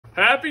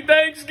Happy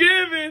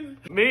Thanksgiving!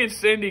 Me and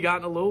Cindy got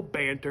in a little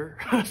banter,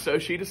 so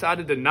she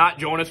decided to not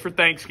join us for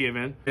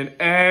Thanksgiving. And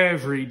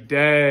every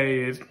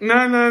day is and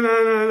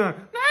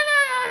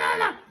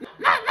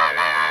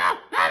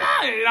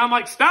I'm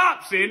like,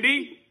 stop,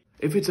 Cindy!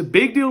 If it's a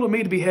big deal to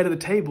me to be head of the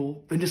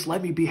table, then just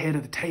let me be head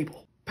of the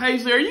table.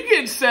 Paisley, are you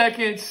getting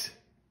seconds?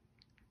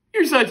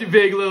 You're such a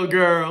big little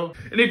girl.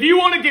 And if you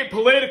want to get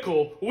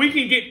political, we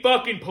can get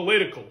fucking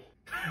political.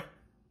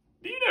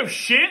 Do you know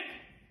shit?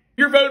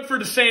 You're voting for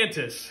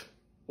DeSantis.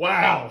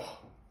 Wow.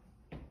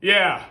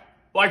 Yeah,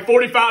 like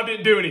 45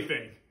 didn't do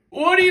anything.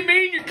 What do you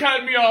mean you're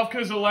cutting me off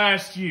because of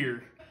last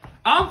year?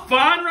 I'm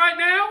fine right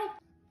now?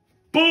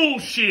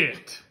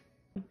 Bullshit.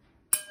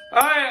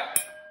 I'm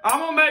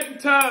gonna make a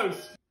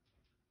toast.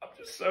 I'm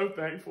just so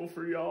thankful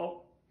for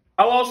y'all.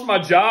 I lost my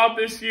job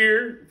this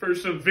year for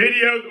some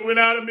video that went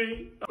out of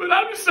me. But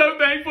I'm just so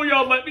thankful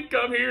y'all let me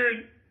come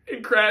here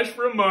and crash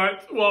for a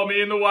month while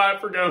me and the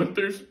wife are going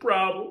through some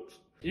problems.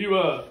 You